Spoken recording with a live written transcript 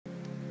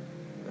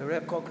We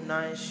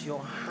recognize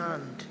your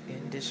hand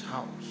in this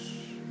house.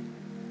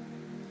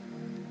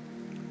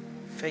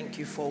 Thank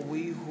you for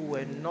we who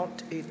were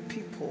not a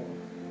people,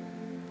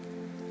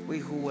 we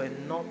who were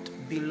not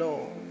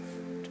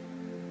beloved,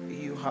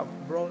 you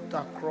have brought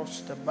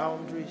across the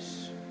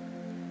boundaries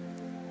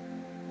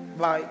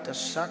by the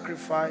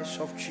sacrifice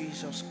of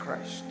Jesus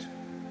Christ.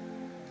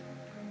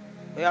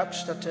 We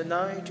ask that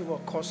tonight you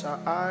will cause our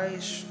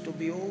eyes to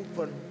be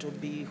open to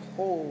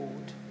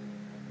behold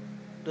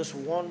those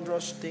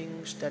wondrous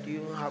things that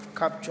you have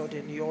captured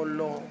in your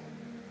law.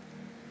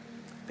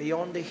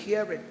 Beyond the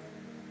hearing,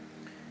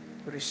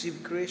 we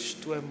receive grace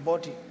to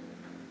embody,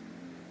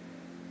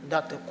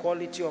 that the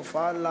quality of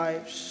our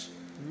lives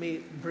may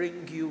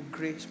bring you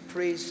grace,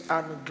 praise,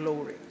 and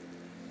glory.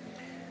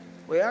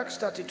 We ask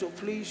that it will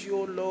please you,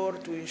 O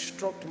Lord, to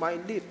instruct my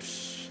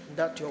lips,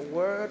 that your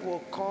word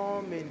will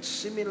come in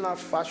similar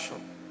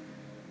fashion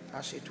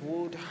as it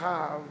would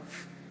have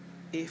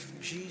if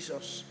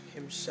Jesus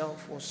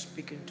himself was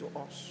speaking to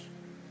us.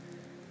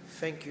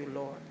 Thank you,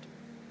 Lord.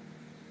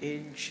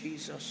 In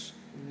Jesus'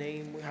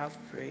 name we have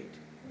prayed.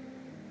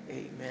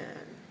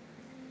 Amen.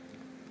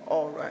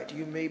 All right,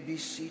 you may be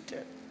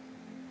seated.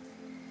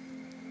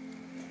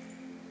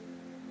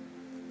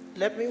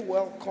 Let me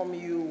welcome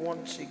you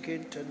once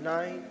again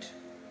tonight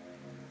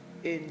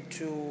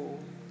into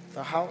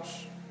the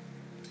house.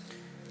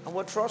 And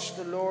we'll trust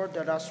the Lord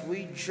that as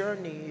we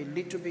journey a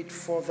little bit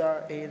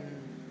further in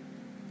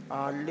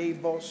our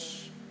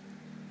labors,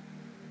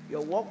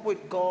 your walk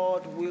with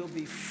God will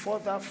be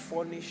further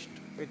furnished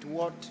with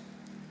what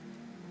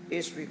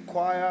is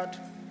required,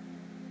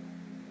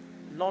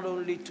 not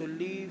only to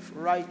live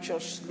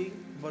righteously,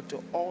 but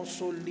to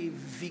also live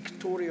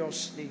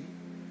victoriously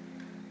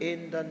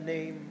in the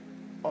name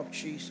of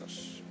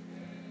Jesus.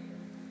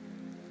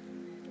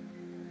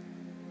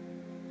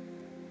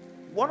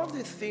 One of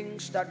the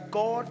things that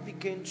God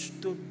begins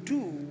to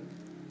do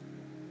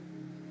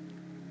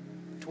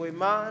to a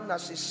man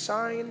as a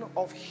sign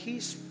of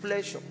his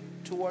pleasure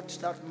towards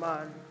that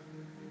man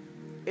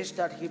is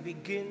that he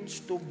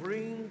begins to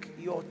bring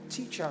your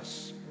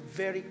teachers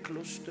very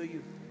close to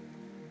you.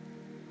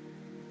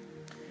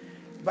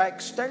 By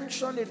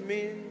extension, it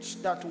means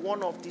that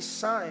one of the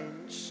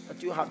signs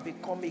that you have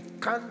become a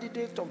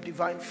candidate of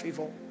divine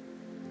favor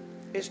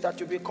is that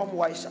you become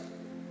wiser.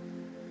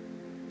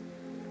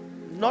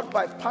 Not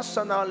by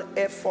personal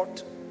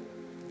effort,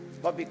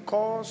 but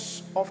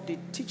because of the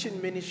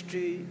teaching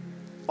ministry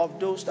of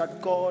those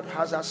that God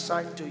has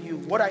assigned to you.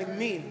 What I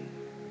mean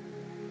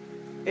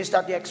is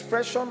that the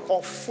expression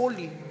of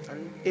folly,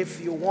 and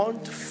if you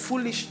want,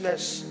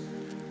 foolishness,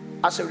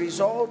 as a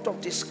result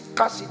of the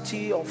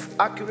scarcity of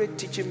accurate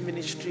teaching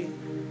ministry,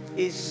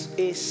 is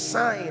a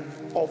sign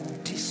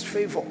of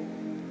disfavor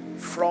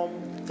from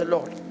the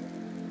Lord.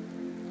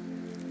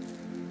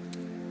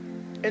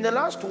 In the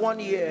last 1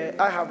 year,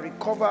 I have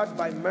recovered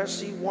by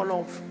mercy one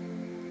of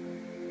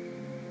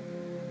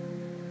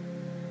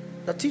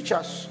the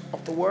teachers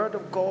of the Word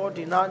of God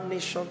in our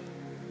nation,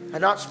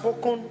 and I've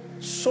spoken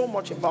so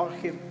much about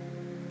him.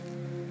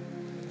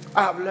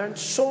 I have learned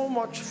so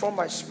much from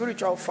my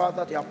spiritual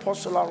father, the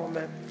Apostle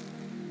Aroman.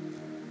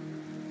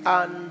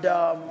 And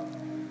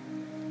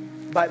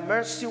by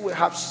mercy, we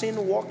have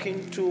seen walk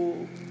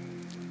into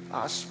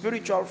our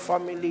spiritual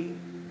family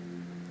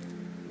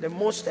the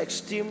most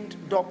esteemed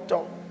Dr.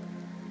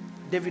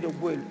 David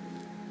Agboolaa.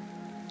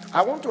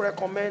 I want to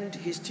recommend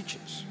his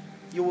teachings.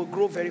 You will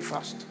grow very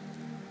fast.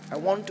 I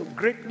want to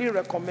greatly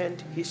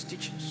recommend his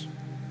teachings.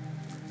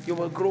 You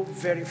will grow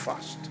very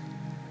fast.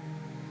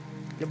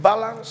 The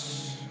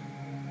balance,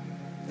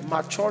 the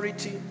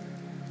maturity,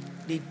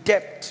 the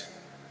depth,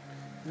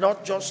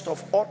 not just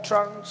of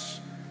utterance,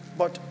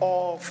 but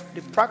of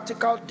the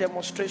practical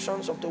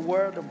demonstrations of the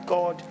Word of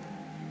God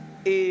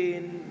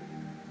in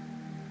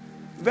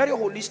very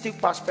holistic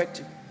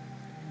perspective.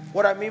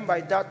 What I mean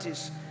by that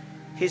is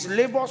his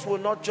labors will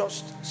not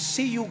just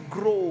see you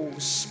grow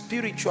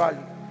spiritually.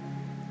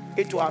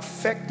 It will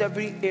affect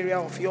every area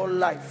of your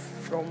life,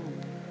 from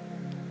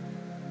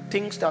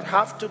things that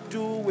have to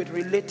do with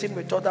relating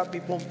with other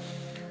people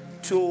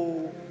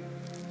to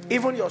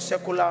even your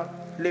secular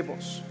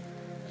labors.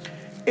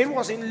 It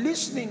was in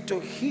listening to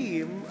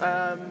him,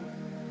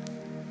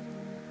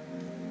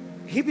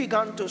 he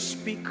began to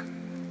speak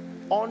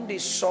on the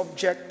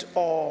subject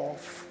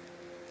of,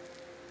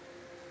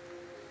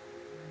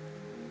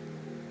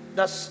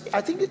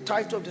 I think the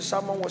title of the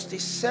sermon was The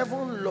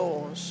 7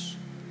 Laws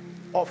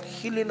of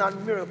Healing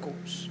and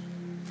Miracles.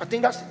 I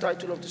think that's the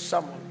title of the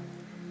sermon.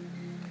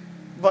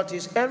 But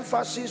his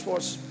emphasis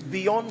was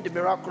beyond the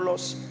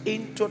miraculous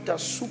into the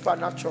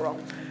supernatural.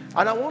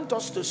 And I want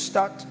us to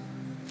start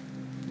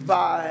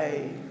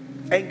by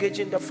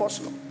engaging the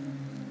first law.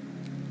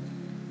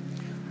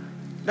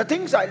 The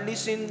things I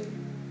listen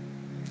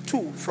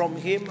to from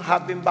him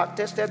have been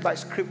backtested by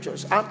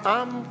scriptures.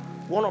 I'm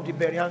one of the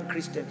Berean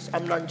Christians.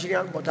 I'm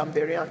Nigerian, but I'm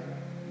Berean.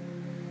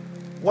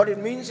 What it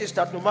means is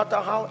that no matter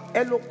how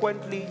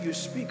eloquently you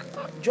speak,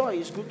 Joy,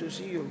 it's good to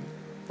see you.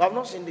 But I've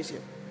not seen this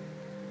yet.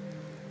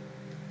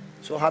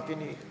 So happy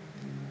New Year.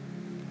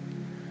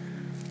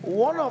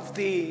 One of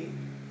the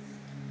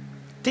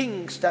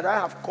things that I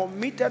have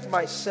committed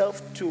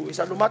myself to is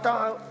that no matter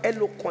how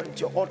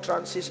eloquent your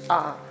utterances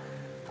are,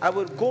 I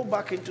will go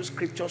back into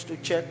scriptures to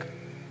check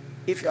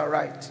if you are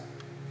right.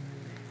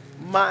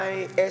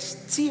 My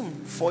esteem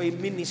for a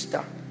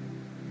minister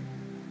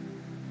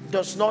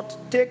does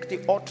not take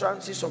the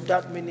utterances of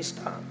that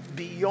minister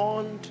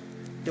beyond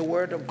the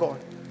word of God.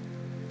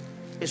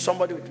 Is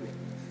somebody with me?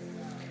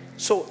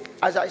 So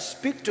as I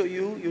speak to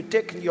you, you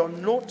take your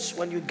notes.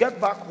 When you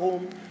get back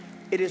home,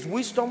 it is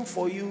wisdom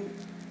for you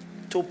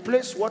to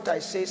place what I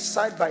say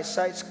side by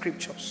side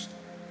scriptures.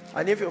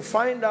 And if you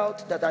find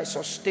out that I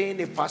sustain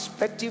a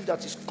perspective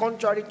that is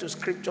contrary to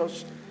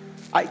scriptures,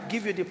 I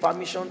give you the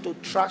permission to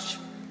trash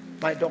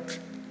my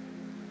doctrine.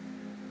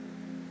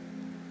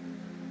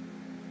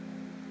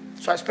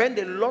 So I spend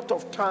a lot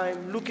of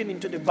time looking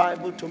into the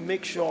Bible to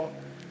make sure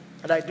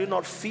that I do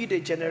not feed a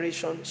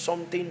generation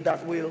something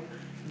that will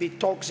be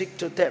toxic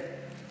to them.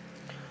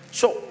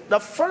 So the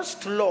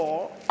first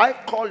law, I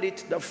call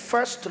it the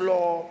first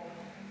law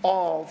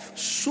of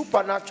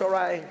supernatural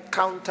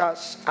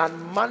encounters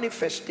and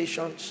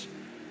manifestations,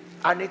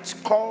 and it's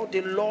called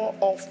the law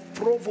of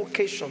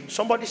provocation.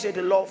 Somebody say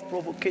the law of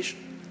provocation.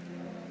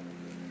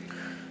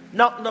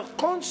 Now the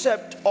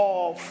concept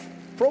of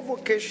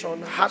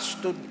provocation has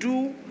to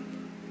do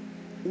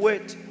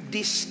with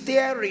the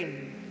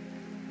stirring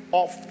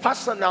of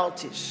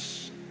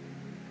personalities,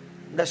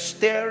 the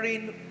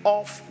stirring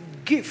of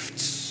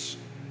gifts,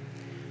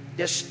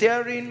 the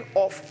stirring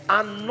of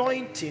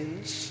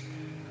anointings,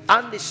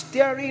 and the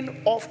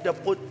stirring of the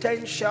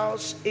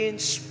potentials in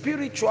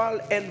spiritual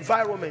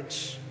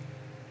environments.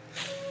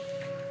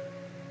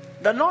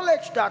 The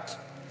knowledge that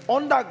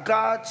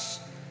undergirds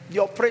the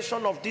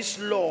operation of this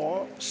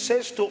law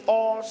says to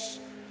us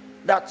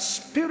that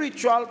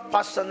spiritual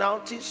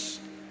personalities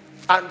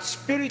and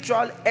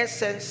spiritual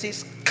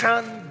essences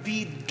can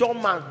be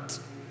dormant.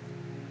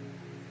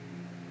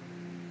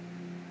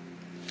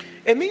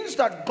 It means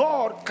that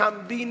God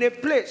can be in a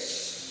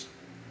place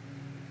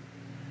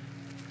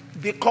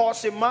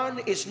because a man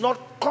is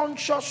not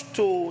conscious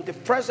to the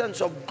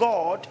presence of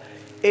God.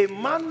 A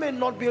man may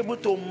not be able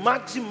to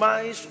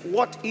maximize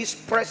what is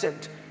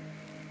present.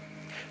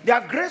 There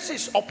are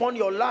graces upon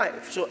your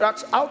life. So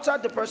that's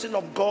outside the person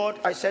of God.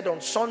 I said on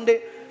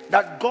Sunday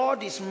that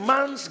God is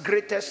man's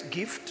greatest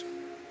gift,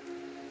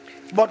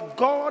 but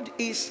God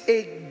is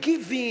a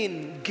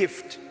giving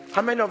gift.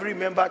 How many of you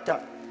remember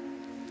that?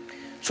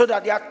 So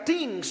that there are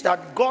things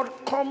that God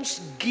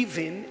comes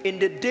giving in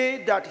the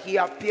day that he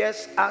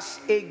appears as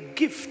a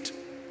gift.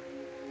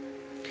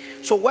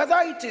 So whether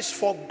it is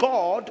for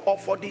God or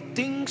for the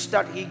things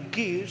that he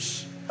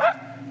gives,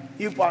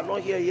 you are not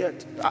here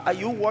yet. Are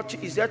you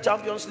watching? Is there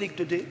Champions League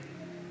today?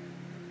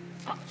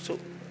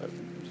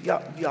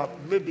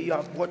 Maybe you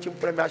are watching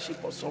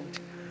Premiership or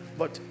something,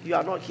 but you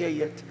are not here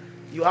yet.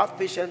 You have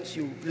patients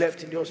you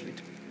left in the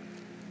hospital.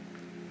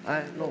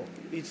 I know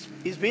it's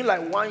been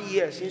like 1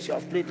 year since you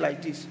have played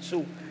like this.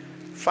 So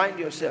find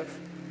yourself,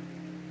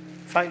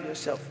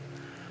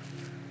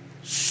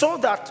 so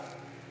that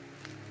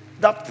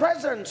the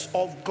presence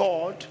of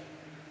God,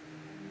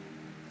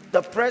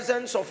 the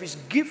presence of his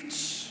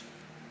gifts,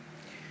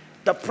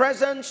 the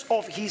presence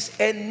of his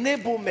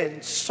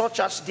enablements, such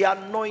as the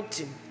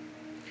anointing,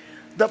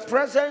 the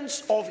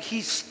presence of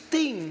his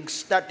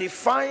things that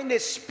define a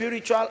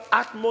spiritual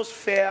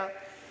atmosphere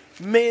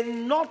may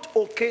not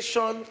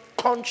occasion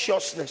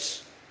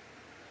consciousness.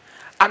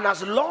 And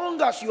as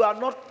long as you are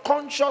not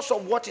conscious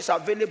of what is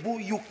available,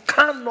 you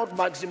cannot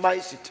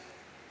maximize it.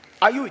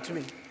 Are you with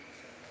me?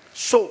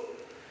 So,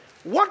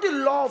 what the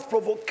law of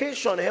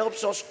provocation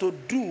helps us to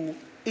do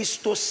is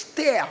to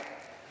stir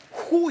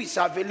who is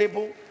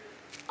available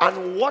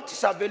and what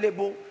is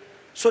available,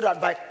 so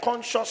that by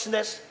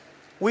consciousness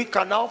we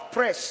can now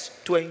press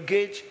to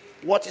engage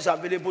what is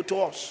available to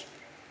us.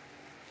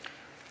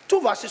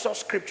 2 verses of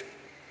scripture.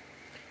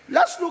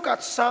 Let's look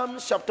at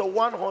Psalms chapter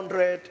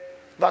 100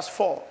 verse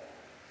 4.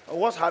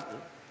 What's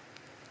happening?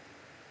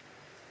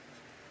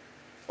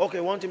 Okay,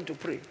 I want him to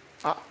pray.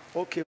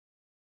 Okay. The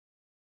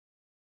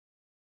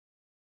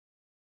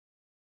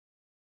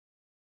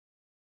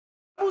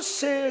Bible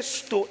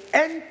says to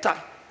enter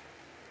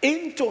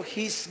into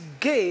his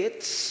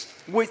gates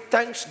with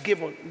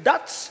thanksgiving.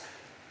 That's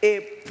a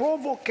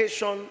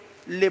provocation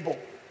label.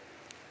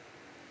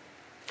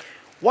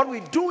 What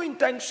we do in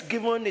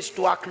thanksgiving is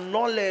to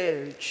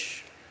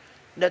acknowledge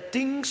the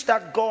things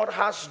that God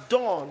has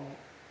done.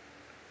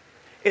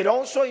 It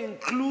also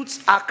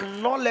includes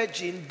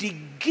acknowledging the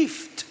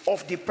gift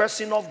of the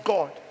person of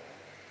God,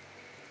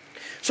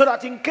 so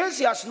that in case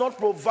he has not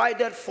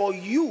provided for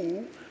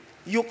you,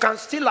 you can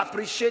still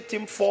appreciate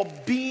him for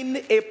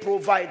being a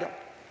provider.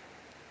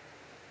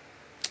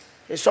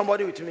 Is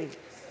somebody with me?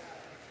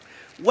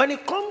 When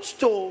it comes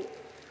to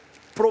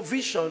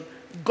provision,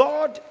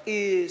 God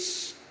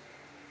is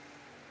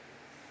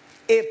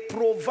a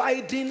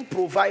providing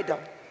provider.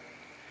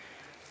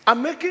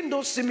 I'm making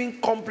those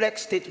seeming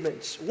complex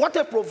statements. What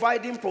a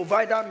providing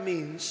provider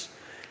means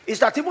is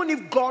that even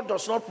if God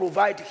does not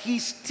provide,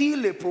 he's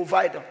still a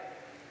provider.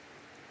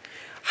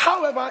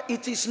 However,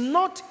 it is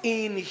not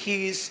in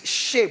his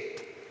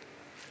shape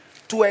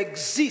to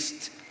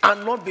exist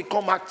and not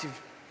become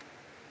active.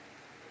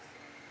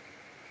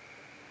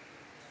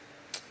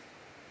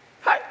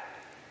 Hi.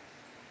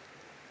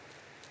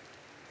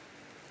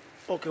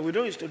 Okay, we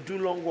don't used to do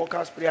long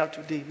workers prayer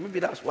today. Maybe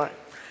that's why.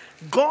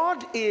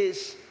 God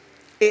is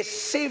a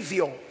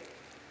savior.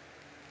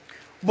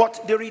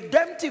 But the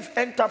redemptive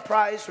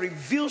enterprise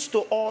reveals to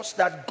us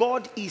that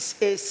God is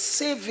a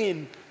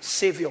saving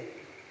savior.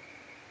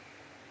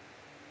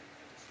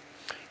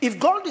 If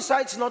God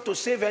decides not to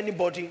save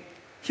anybody,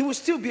 he will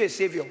still be a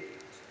savior.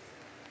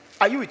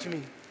 Are you with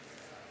me?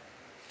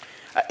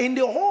 In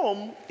the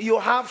home, you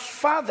have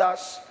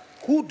fathers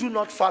who do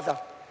not father.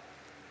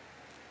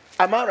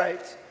 Am I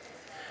right?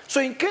 So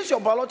in case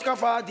your biological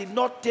father did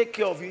not take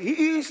care of you,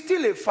 he is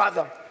still a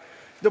father.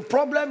 The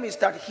problem is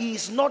that he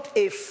is not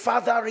a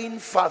fathering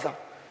father.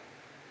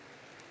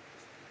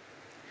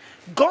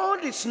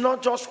 God is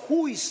not just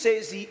who he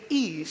says he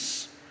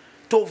is.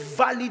 To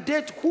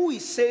validate who he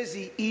says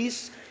he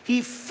is,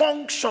 he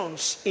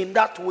functions in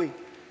that way.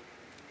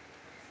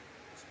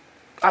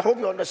 I hope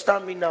you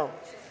understand me now.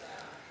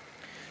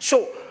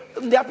 So,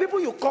 there are people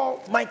you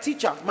call my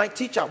teacher,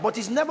 but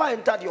he's never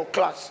entered your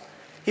class.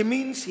 He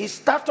means his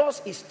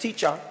status is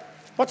teacher,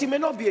 but he may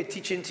not be a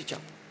teaching teacher.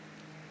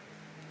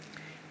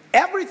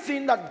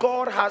 Everything that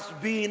God has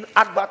been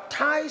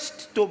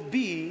advertised to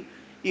be,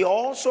 he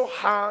also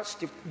has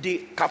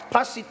the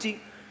capacity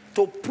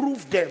to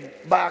prove them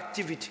by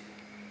activity.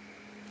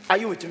 Are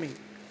you with me?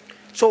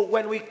 So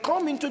when we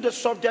come into the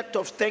subject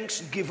of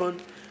thanksgiving,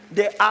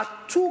 there are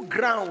two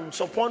grounds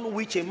upon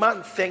which a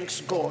man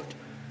thanks God.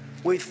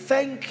 We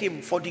thank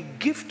him for the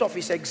gift of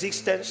his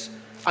existence,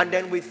 and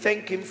then we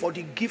thank him for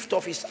the gift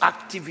of his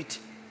activity.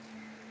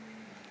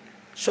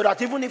 So that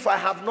even if I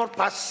have not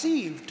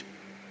perceived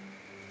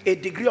a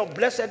degree of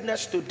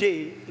blessedness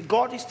today,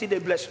 God is still a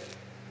blessing.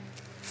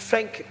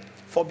 Thank him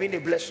for being a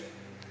blessing.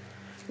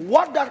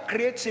 What that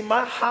creates in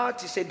my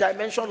heart is a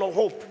dimension of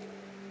hope.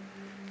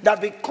 That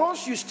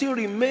because you still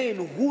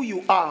remain who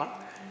you are,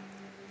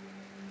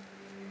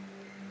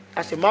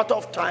 as a matter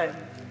of time,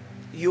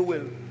 you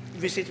will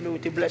visit me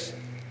with a blessing.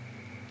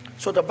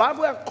 So the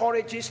Bible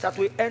encourages that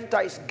we enter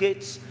his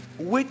gates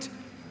with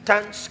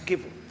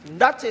thanksgiving.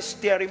 That's a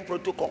steering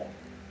protocol.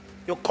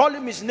 You call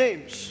him his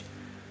names.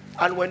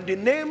 And when the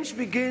names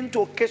begin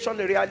to occasion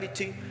a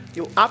reality,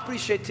 you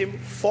appreciate him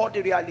for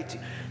the reality.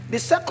 The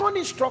second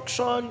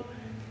instruction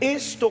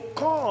is to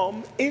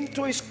come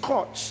into his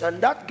courts.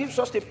 And that gives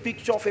us the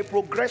picture of a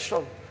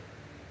progression.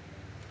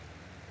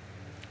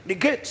 The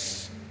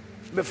gates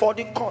before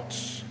the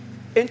courts.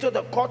 Into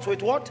the courts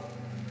with what?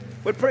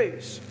 With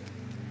praise.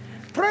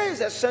 Praise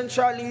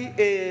essentially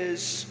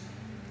is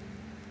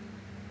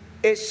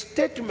a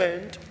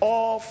statement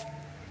of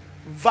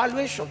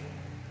valuation.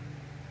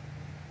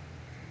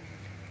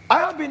 I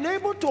have been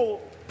able to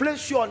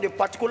place you on a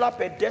particular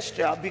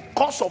pedestal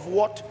because of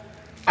what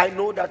I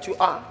know that you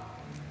are.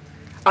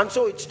 And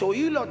so it's to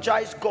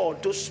eulogize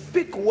God, to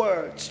speak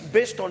words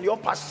based on your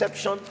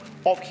perception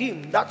of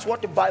him. That's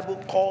what the Bible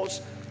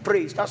calls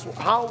praise. That's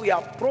how we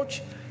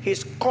approach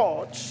his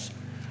courts.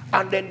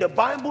 And then the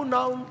Bible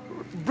now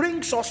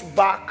brings us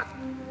back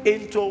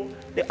into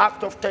the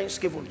act of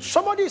thanksgiving.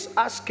 Somebody is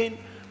asking,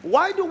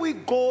 why do we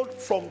go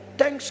from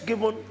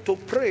thanksgiving to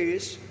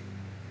praise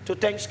to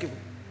thanksgiving?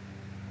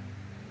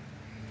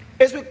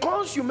 It's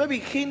because you may be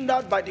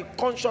hindered by the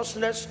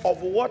consciousness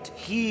of what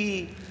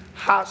he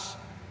has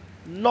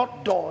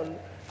not done,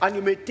 and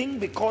you may think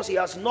because he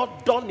has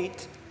not done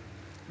it,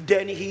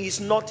 then he is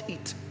not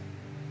it.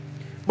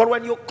 But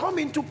when you come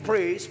into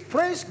praise,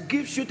 praise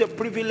gives you the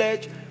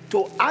privilege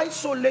to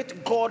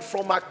isolate God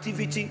from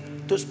activity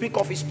to speak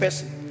of his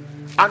person.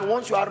 And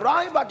once you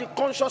arrive at the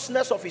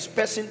consciousness of his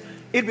person,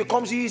 it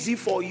becomes easy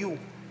for you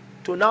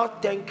to now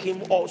thank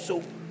him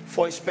also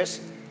for his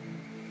person.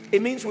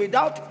 It means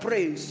without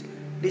praise,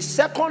 the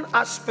second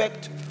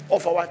aspect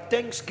of our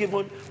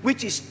thanksgiving,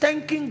 which is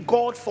thanking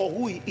God for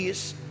who he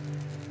is,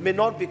 may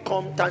not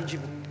become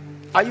tangible.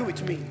 Are you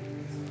with me?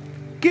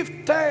 Give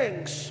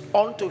thanks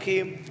unto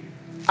him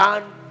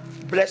and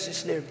bless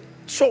his name.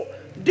 So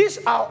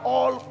these are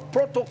all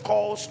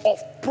protocols of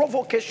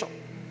provocation.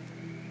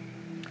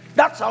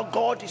 That's how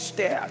God is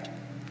stirred.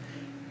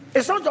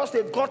 It's not just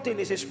a God thing,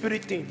 it's a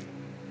spirit thing.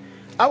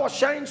 I was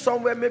sharing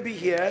somewhere, maybe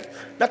here,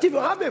 that if you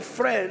have a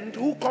friend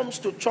who comes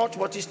to church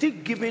but is still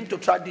giving to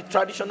the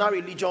traditional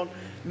religion,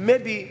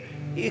 maybe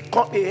he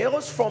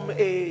hails from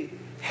a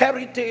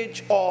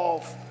heritage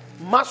of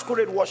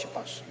masquerade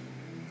worshippers.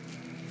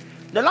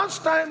 The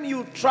last time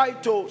you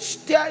tried to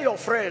steer your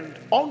friend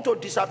onto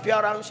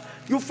disappearance,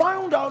 you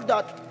found out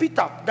that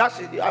Peter, that's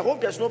it. I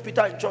hope there's no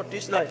Peter in church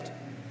this night.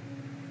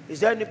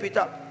 Is there any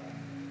Peter?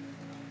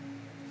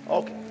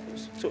 Okay,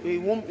 so he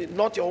won't,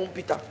 not your own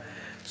Peter.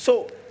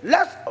 So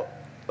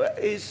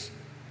is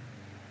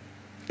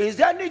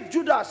there any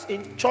Judas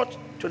in church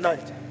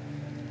tonight?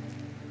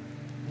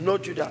 No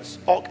Judas.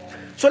 Okay.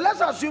 So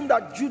let's assume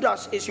that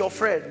Judas is your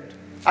friend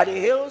and he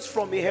hails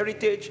from a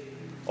heritage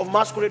of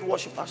masquerade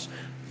worshippers.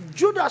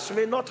 Judas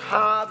may not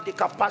have the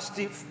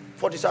capacity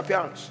for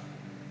disappearance.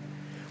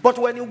 But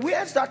when he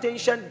wears that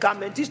ancient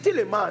garment, he's still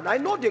a man. I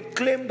know they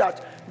claim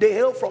that they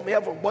hail from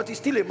heaven, but he's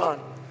still a man.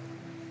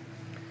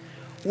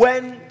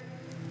 When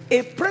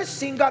a praise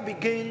singer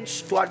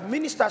begins to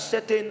administer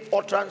certain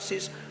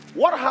utterances,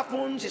 what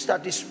happens is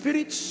that the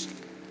spirits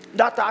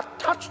that are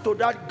attached to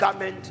that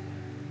garment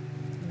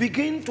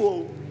begin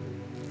to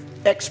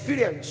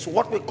experience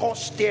what we call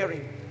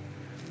stirring.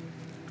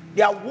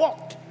 They are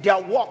walked.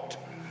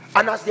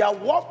 And as they are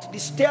walked,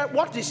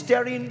 what the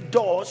stirring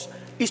does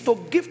is to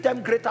give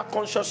them greater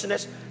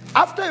consciousness.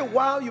 After a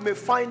while, you may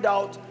find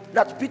out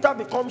that Peter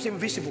becomes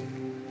invisible.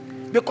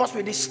 Because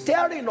with the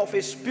stirring of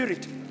a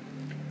spirit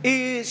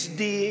is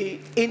the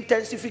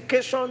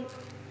intensification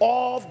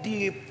of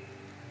the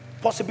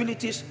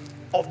possibilities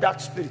of that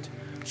spirit.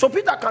 So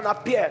Peter can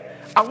appear,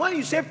 and when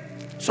you say,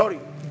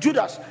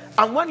 Judas,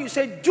 and when you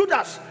say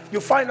Judas, you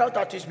find out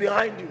that he's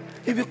behind you.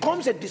 He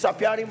becomes a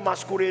disappearing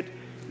masquerade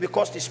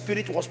because the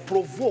spirit was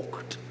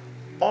provoked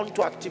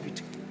onto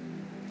activity.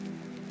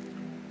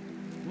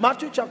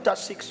 Matthew chapter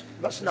 6,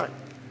 verse 9.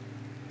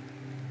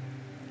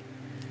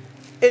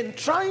 In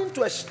trying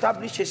to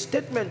establish a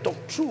statement of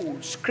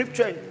truth,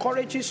 Scripture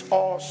encourages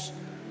us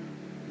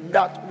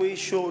that we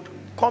should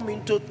come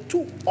into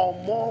two or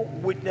more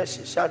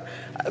witnesses. And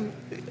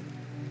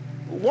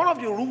one of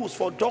the rules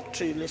for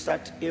doctrine is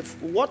that if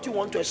what you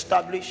want to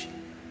establish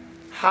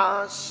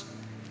has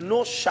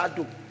no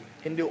shadow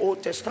in the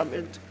Old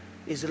Testament,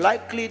 it's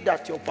likely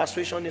that your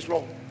persuasion is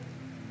wrong.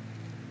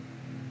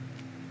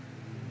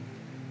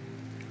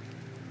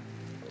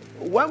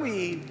 When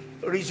we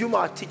resume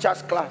our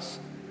teacher's class,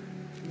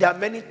 there are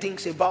many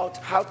things about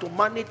how to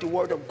manage the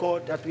word of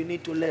God that we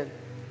need to learn.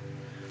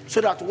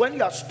 So that when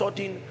you are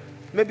studying,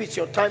 maybe it's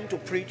your time to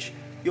preach,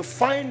 you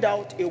find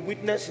out a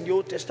witness in the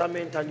Old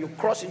Testament and you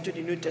cross into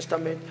the New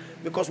Testament,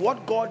 because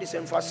what God is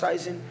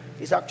emphasizing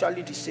is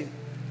actually the same.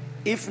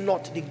 If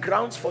not, the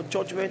grounds for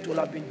judgment will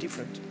have been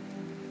different.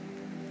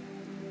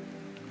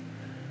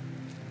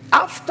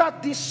 After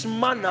this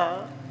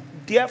manner,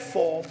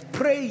 therefore,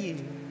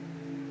 praying,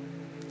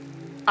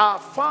 Our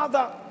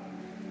Father,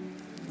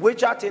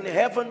 which art in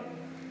heaven,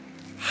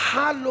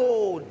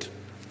 hallowed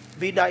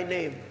be thy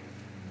name.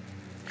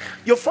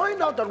 You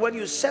find out that when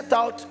you set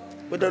out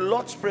with the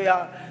Lord's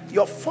Prayer,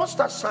 your first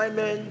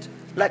assignment,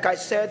 like I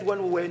said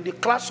when we were in the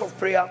class of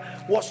prayer,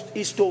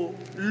 is to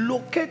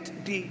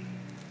locate the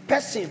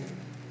person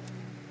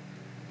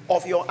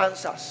of your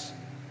answers.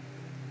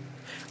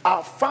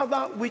 Our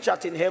Father which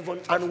art in heaven,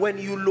 and when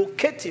you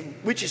locate him,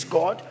 which is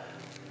God,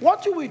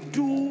 what you will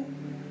do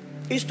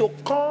is to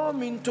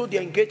come into the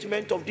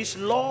engagement of this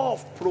law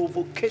of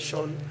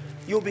provocation.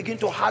 You begin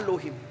to hallow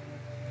him.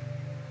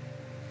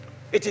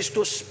 It is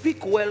to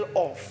speak well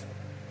of.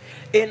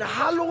 In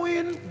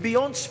hallowing,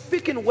 beyond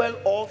speaking well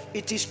of,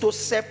 it is to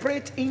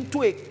separate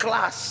into a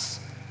class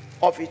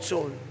of its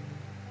own.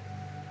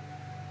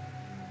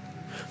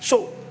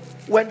 So,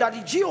 when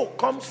Daddy Geo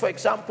comes, for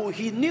example,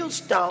 he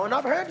kneels down.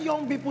 I've heard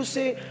young people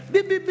say,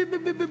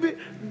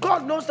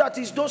 God knows that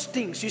it's those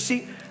things. You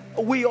see,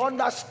 we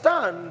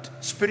understand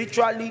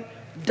spiritually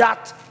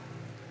that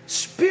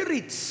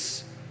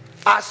spirits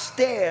are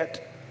stirred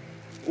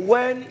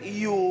when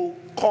you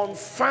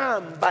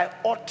confirm by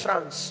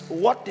utterance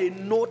what they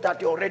know that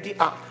they already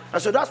are.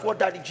 And so that's what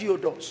Daddy Geo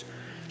does.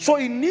 So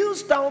he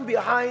kneels down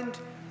behind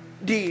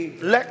the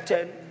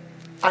lectern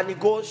and he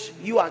goes,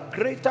 you are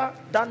greater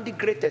than the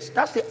greatest.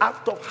 That's the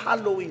act of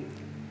hallowing.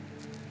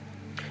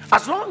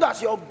 As long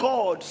as your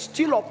God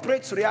still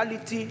operates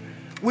reality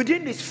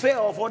within the sphere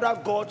of other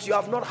gods, you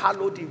have not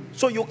hallowed him.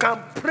 So you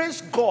can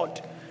praise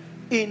God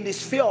in the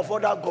sphere of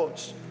other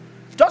gods.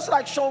 Just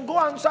like Shango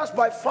answers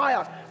by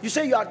fire, you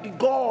say you are the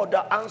God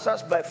that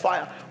answers by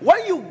fire.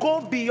 When you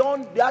go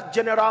beyond that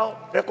general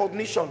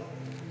recognition,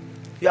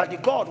 you are the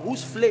God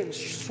whose flame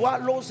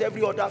swallows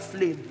every other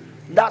flame.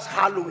 That's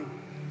hallowing.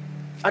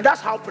 And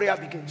that's how prayer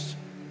begins.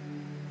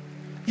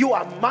 You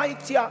are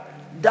mightier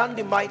than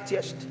the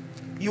mightiest.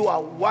 You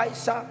are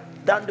wiser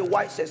than the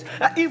wisest.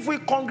 If we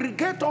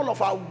congregate all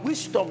of our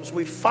wisdoms,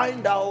 we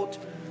find out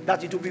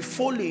that it will be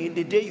folly in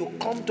the day you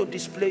come to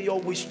display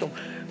your wisdom.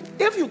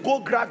 If you go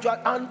gradual,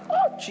 and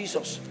oh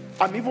Jesus,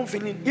 I'm even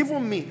feeling,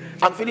 even me,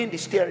 I'm feeling the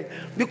stirring.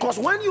 Because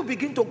when you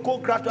begin to go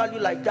gradually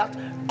like that,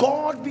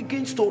 God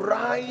begins to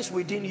rise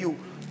within you.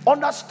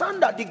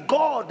 Understand that the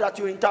God that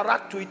you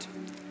interact with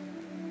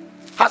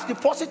has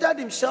deposited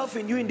himself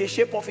in you in the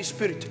shape of his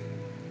spirit.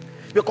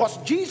 Because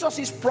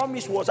Jesus'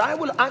 promise was, I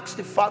will ask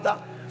the Father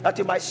that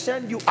he might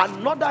send you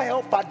another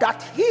helper,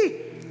 that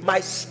he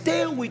might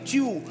stay with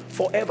you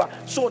forever.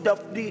 So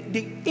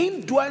the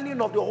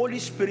indwelling of the Holy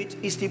Spirit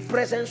is the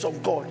presence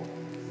of God.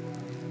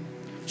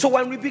 So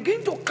when we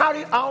begin to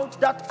carry out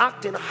that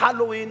act in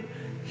hallowing,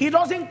 he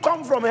doesn't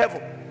come from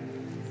heaven.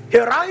 He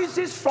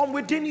rises from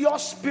within your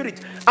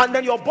spirit, and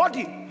then your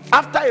body,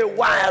 after a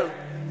while,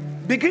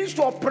 begins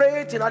to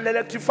operate in an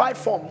electrified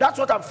form. That's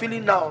what I'm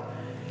feeling now.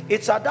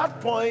 It's at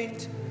that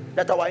point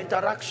that our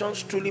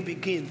interactions truly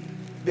begin,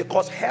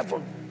 because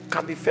heaven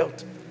can be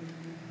felt.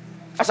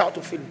 That's how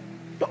to feel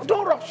it.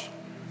 Don't rush.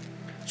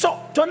 So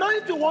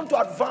tonight we want to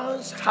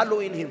advance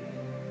hallowing him.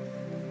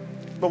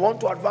 We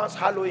want to advance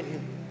hallowing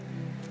him.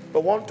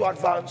 We want to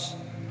advance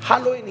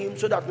hallowing him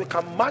so that we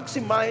can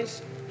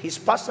maximize his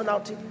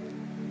personality,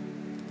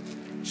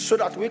 so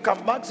that we can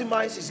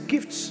maximize his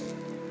gifts,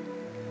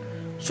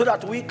 so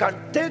that we can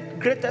take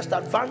greatest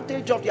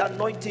advantage of the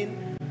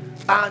anointing,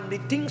 and the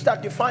things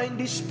that define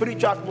this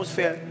spiritual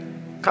atmosphere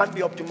can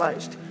be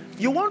optimized.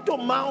 You want to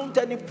mount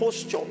any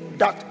posture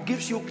that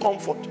gives you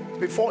comfort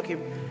before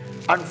him,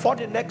 and for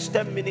the next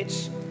 10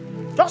 minutes,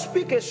 just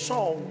speak a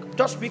song.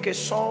 Just speak a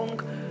song,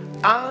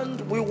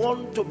 and we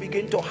want to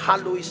begin to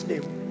hallow his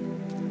name.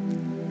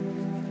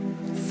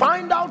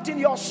 Find out in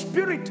your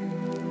spirit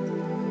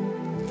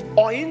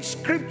or in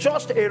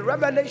scriptures a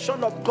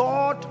revelation of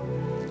God,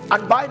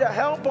 and by the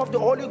help of the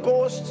Holy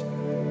Ghost,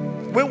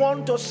 we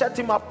want to set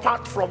him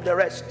apart from the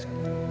rest.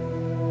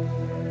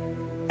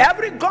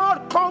 Every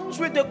God comes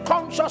with the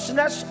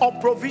consciousness of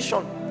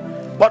provision,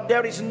 but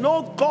there is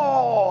no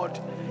God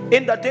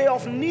in the day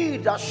of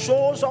need that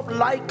shows up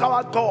like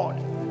our God.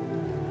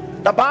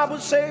 The Bible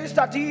says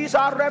that he is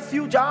our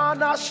refuge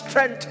and our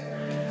strength,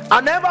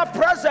 an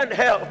ever-present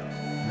help.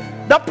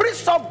 The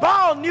priests of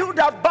Baal knew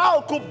that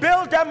Baal could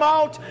bail them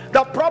out.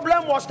 The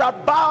problem was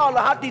that Baal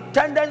had the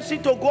tendency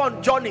to go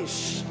on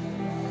journeys.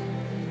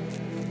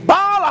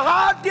 Baal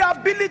had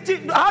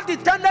the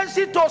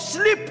tendency to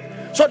sleep.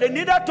 So they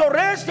needed to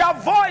raise their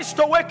voice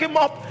to wake him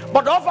up.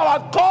 But of our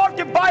God,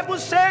 the Bible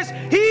says,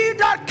 he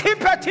that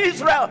keepeth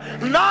Israel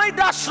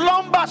neither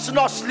slumbers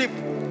nor sleep.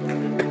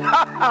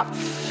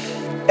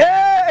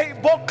 Hey,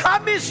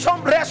 bokami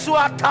sombresu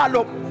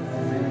atalo.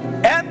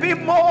 Ebi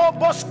mo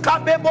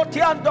boskabe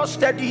botiando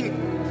steady.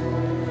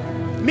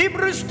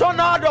 Mibris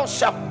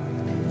tonados.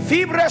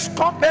 Fibres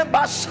compe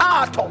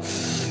basato.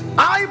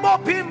 Aimo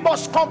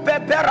bimbos compe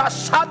pera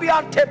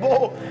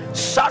sabiantebo.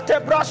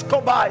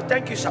 Satebrascobai.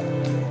 Thank you, sir.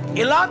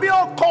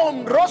 Ilabio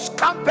con ros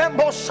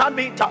campembo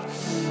samita.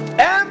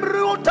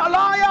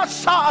 Embrutalaya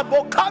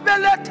sabo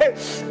kabelete.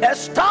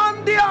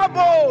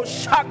 Estandiabo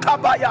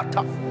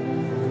shakabayata.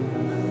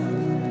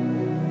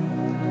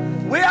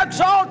 We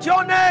exalt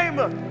your name.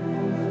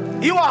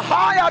 You are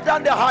higher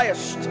than the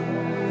highest.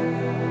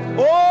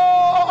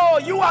 Oh,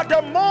 you are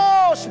the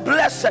most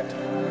blessed.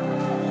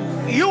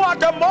 You are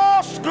the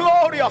most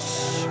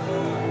glorious.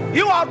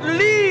 You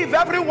outlive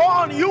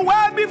everyone. You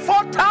were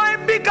before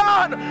time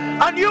began,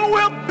 and you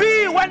will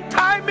be when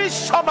time is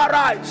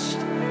summarized.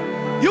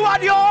 You are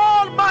the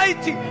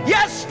Almighty.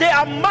 Yes, they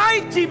are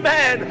mighty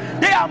men.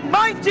 They are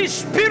mighty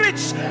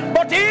spirits.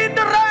 But in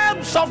the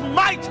realms of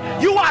might,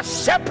 you are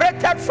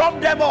separated from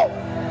them all.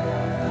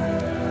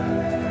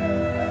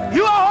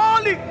 You are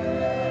holy.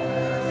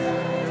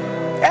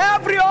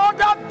 Every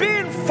other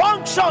being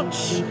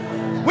functions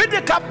with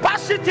the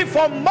capacity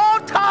for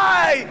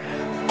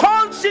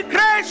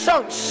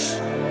multi-consecrations.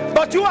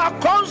 But you are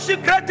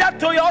consecrated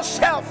to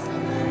yourself.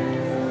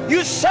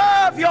 You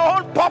serve your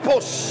own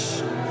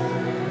purpose.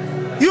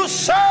 You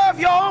serve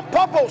your own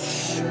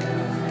purpose.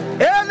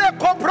 Ele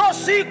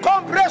coprosi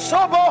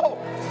compresobo.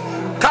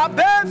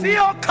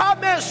 Cabevio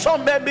came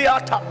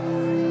sombebiata.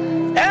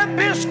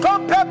 Embis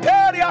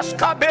compeperias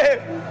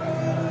cabe.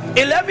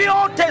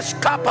 Eleviotes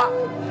capa.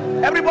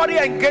 Everybody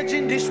engage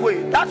in this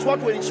way. That's what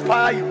will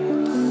inspire you.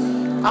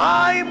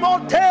 I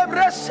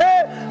montebrese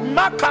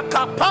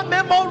makaka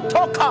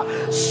pamemontoka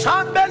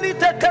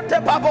sambelite kete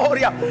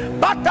baboria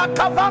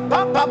batakava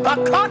papa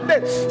bakande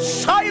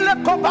saile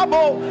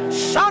kobabo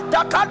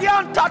santa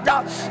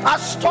kadiantada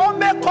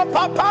astome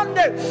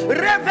kopapande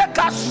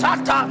reveka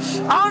sata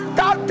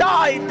anda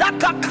dai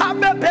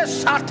dakakame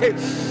besate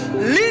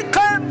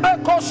likembe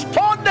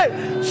kostonde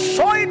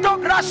soido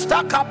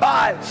grasta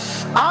kabai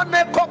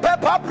ane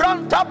kopepa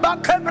branta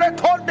bakebre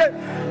konde.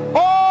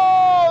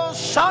 Oh,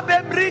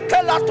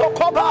 Sabebrike la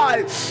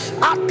tokobai,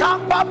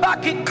 Atamba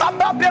baki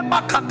kababe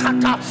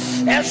makakata,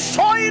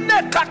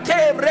 Esoine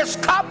kate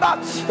reskaba,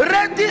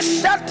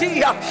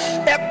 Redisetia,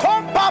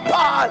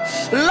 Ekombaba,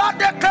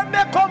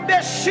 Ladekeme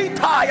kombe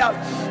sitaya.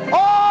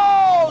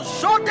 Oh,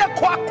 Zode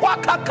kwa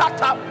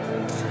kakata,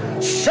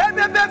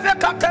 Sebebe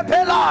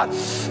kakepela,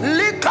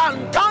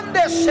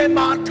 Likantande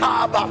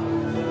semataba.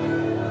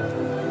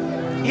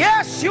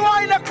 Yes, you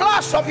are in a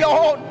class of your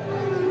own.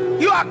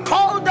 You are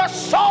called the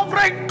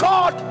sovereign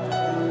God.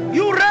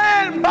 You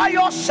reign by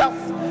yourself.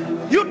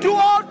 You do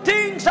all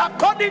things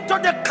according to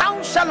the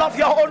counsel of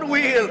your own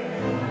will.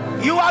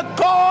 You are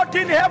God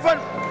in heaven.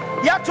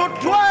 Yet to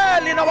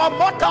dwell in our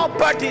mortal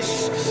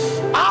bodies.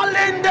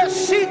 Alende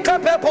sika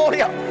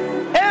beboria.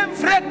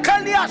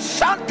 Evrekelia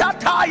Santa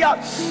Taya.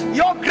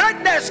 Your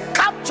greatness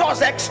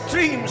captures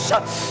extremes.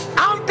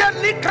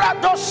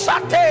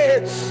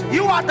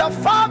 You are the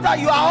Father,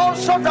 you are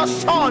also the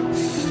Son.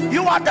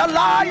 You are the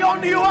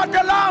Lion, you are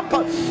the Lamb.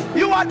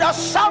 You are the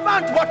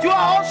servant, but you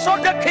are also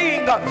the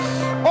King.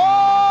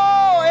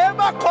 Oh,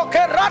 Emma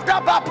Cokerata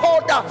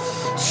Bapoda.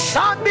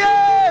 Samie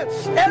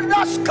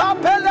Elas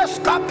Capeles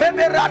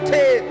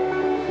Capemerate.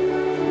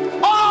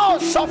 All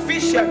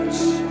sufficient,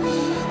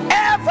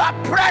 ever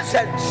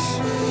present,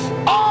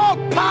 all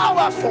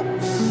powerful,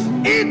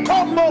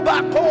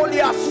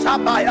 Ikomobakolia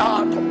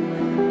sabayato.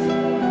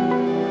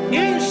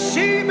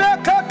 Insime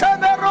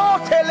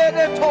keteberote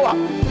lenetoa.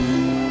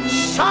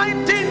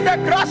 Signed in the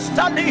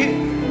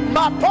grastani.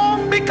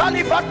 Mapombi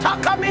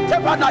kalifataka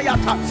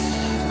mitevanayata.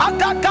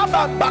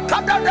 Agagaba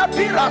bakada de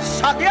bira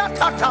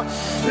sadiatata.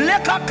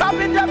 Leka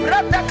kabide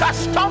brete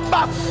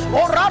kastomba.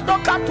 Orado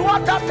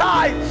katuata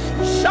tai.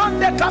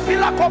 Shande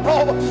kabila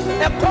kobo.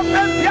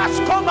 Ekopembias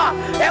koma.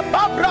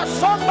 Ebabra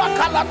somba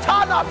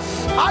kalatana.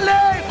 Ale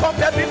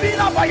kope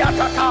bibina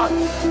bayatata.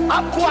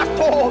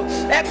 Akuato.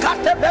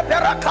 Ekate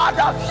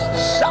beberakada.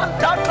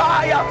 Santa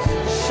kaya.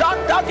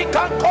 Santa di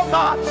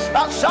kankoma.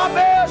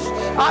 Azabes.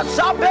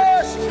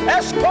 Azabes.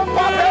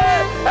 Escompabe.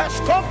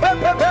 Escope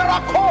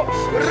beberako.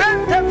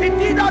 Rente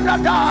vidina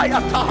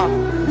dadayata.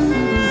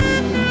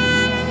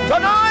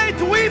 Tonight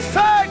we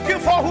thank you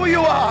for who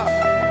you are.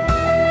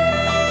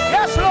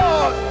 Yes,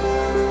 Lord.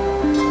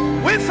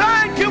 We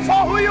thank you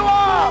for who you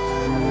are.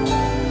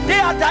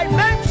 There are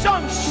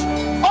dimensions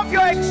of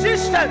your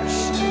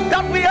existence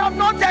that we have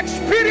not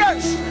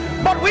experienced,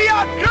 but we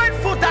are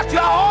grateful that you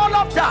are all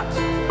of that.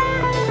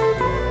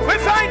 We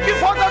thank you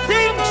for the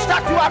things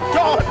that you have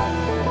done.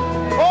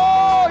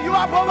 Oh, you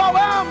have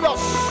overwhelmed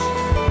us.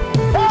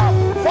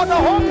 Hope for the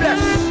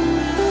hopeless,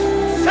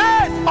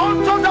 faith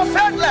unto the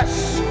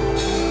faithless,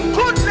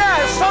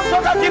 goodness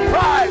unto the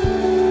deprived,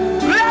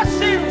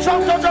 blessings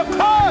unto the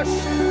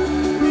cursed,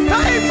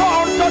 favor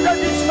unto the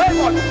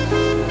disfavored.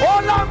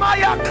 Ola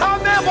maya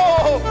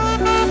kamemo,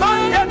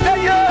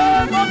 mandekeye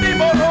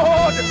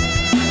momimorod,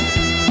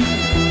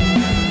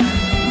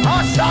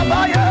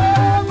 asabaye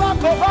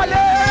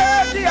makovale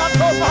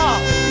diatoma,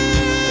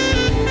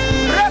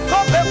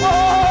 rekopemo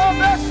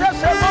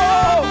mesesemo,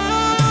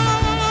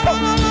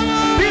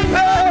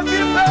 vipe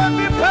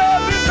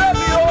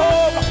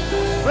bioma,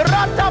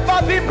 rataba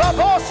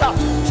bibabosa,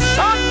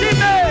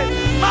 santime,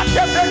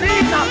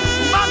 mateverina,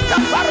 manta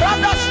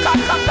paradas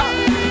kakata,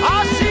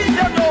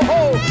 aside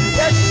doho,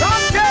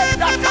 esante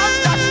da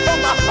kantas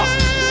tomapa.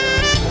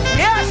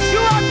 Yes,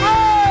 you are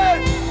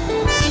great.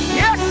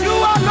 Yes, you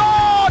are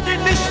Lord in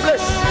this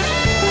place.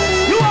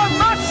 You are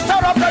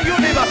master of the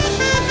universe.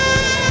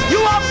 You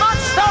are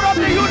master of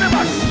the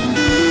universe.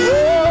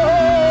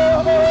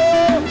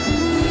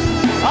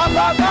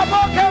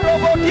 Abagaboke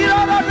robotira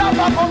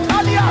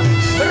radababotalia,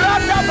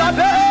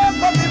 radababe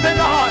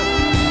komibenahai.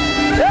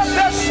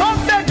 Ebe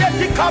sombe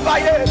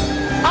detikabaye,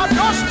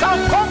 ados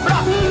kankombra,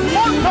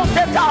 monto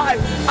tetai,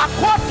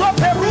 akwato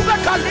perube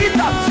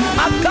kalita,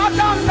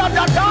 akadanda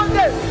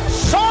dadande,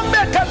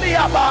 sombe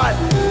kemiabai,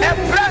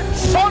 epre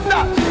sonda,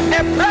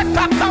 epre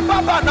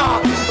kakababana,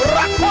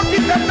 rakoti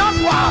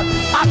benakwa,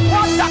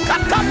 akwata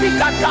kakati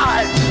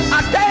katai,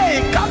 ade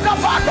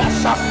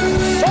kakabadosa,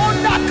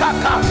 sonda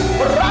kaka,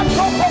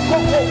 rato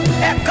kokoko,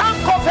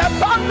 ekanko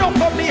vebando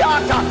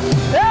komiata,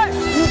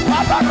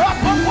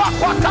 upabarako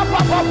kwa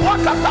kapapa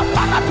waka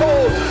kaparato,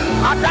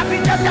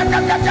 adabide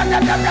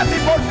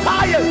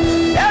bibotaye,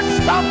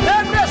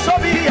 estambe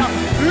sobia,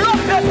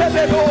 lope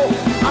bebelo,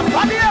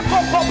 apanie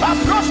koko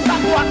babrosta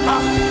wata,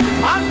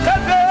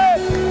 ankebe,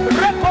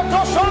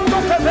 rekoto sondo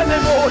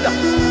kebenemoda.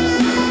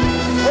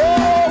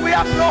 Oh, we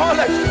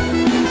acknowledge.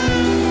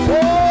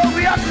 Oh,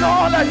 we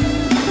acknowledge.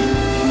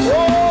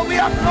 Oh, we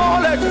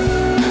acknowledge.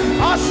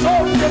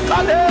 Asonte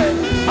kale,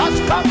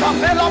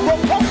 askapela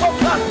bokoko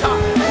planta,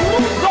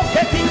 rundo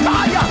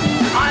ketikaya,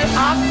 I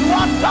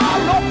akwata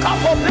loka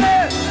bobe,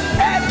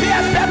 ebie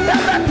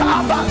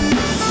beretaba,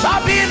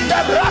 sabin de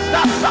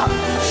bratasa,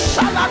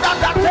 sanada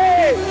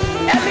date,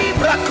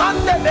 elibra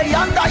kande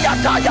beyanda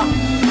yataya,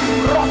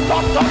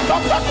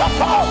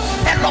 rototototototo,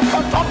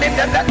 elokotomi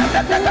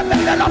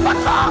de la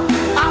bata,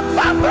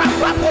 ababra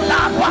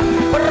bakulagwa,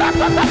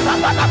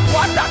 ratatabana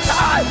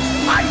kwadatai,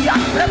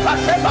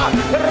 ayatrebaseba,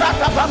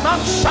 ratabama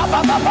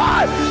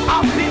sababai,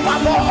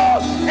 abibabo,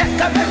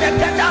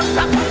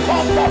 ekebedekedanta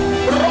kombo,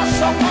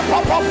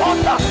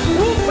 rosokopoponda,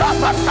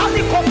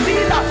 ubrabatali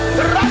kopila,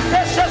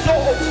 ratesezo,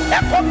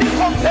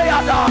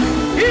 ekomikompeada,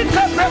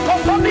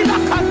 ikeprekotomila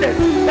kande,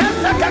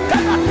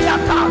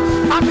 ezekekenatiata,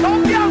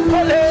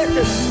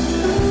 atomiankolete.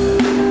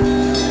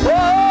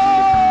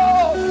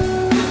 Oh,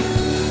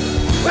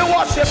 we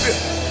worship you.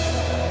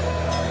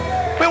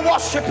 We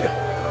worship you.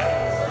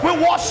 We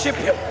worship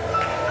you.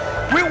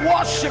 We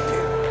worship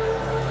you.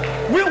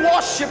 We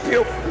worship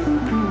you.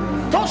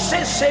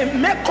 Tose se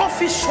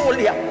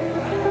mekofisolia.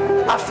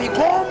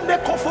 Afigom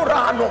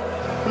mekofurano.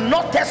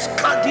 Not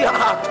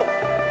escandiato.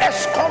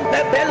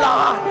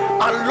 Escombebela.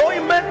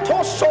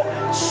 Aloimentoso.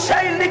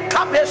 Seili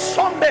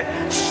cabesombe.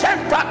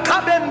 Senta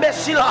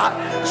cabembesila.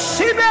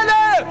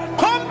 Sibele.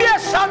 Combie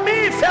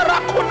sami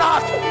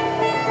feracunato.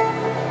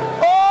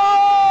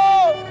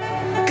 Oh.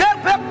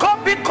 Kepe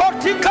combi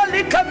cortica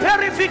li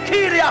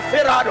verifikiria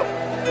ferrado.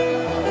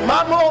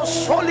 Mamo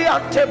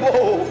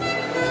soliantebo.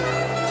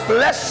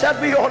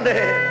 Blessed be your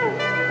name.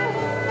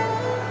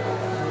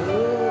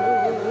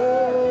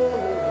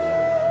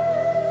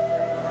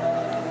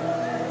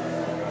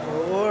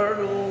 Lord,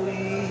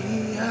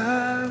 we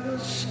have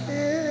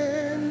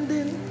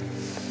ascended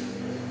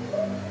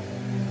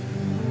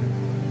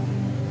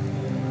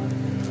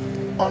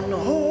on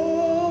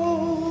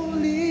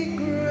holy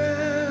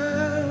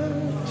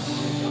ground.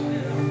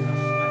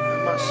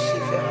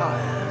 Massive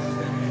high.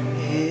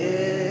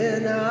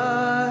 And I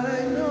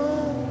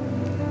know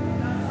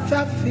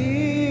that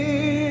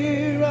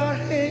fear are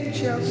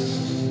angels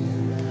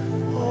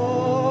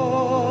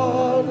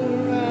all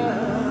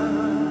around.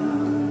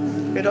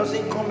 It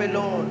doesn't come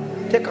alone.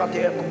 Take out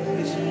the echo,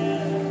 please.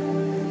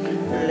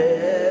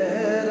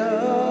 Let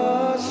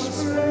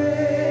us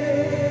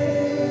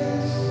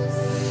praise.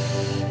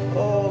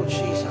 Oh,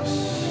 Jesus.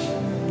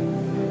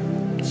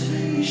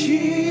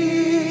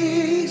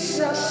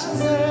 Jesus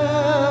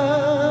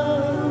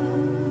now.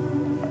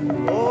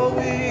 Oh,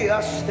 we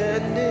are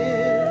standing.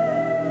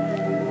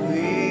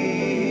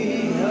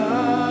 We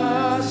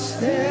are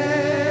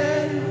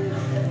standing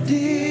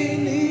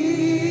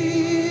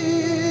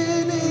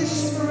in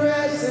His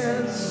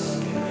presence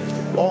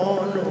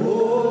on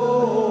holy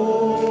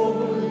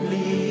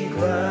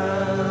ground.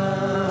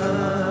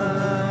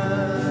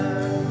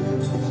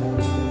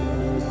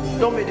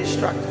 Don't be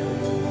distracted.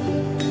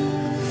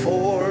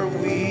 For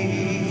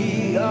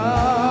we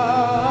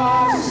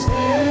are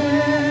standing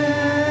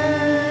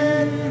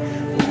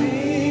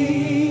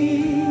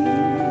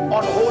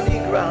on holy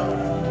ground.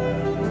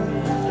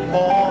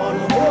 On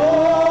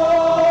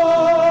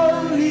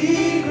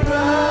holy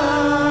ground.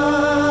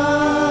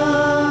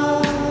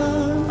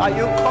 Are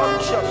you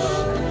conscious?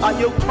 Are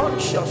you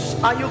conscious?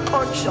 Are you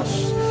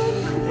conscious?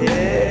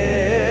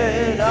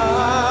 And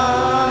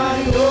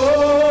I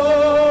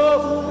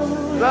know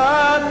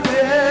that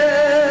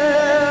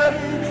there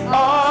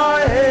are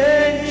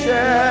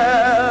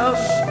angels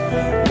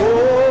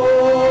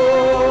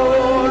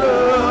all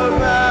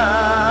around.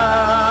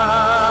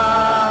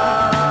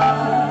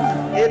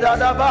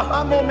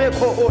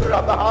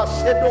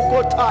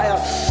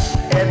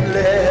 And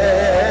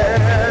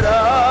let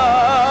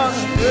us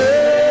praise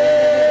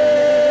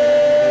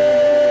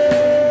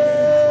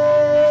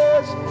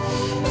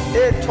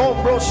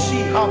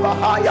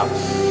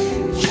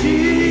Jesus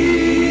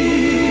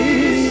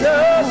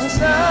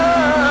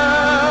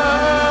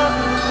now.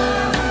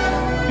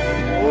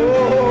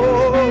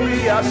 Oh,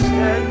 we are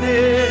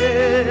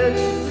standing,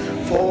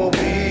 for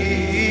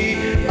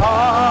we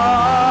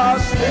are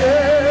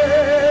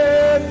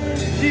standing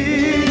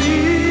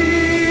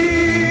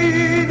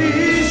in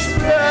His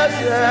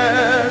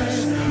presence.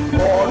 Oh,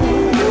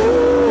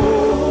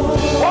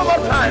 one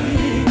more time.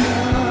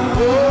 Oh,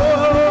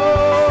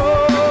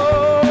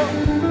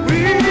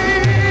 we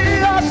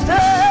are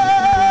standing.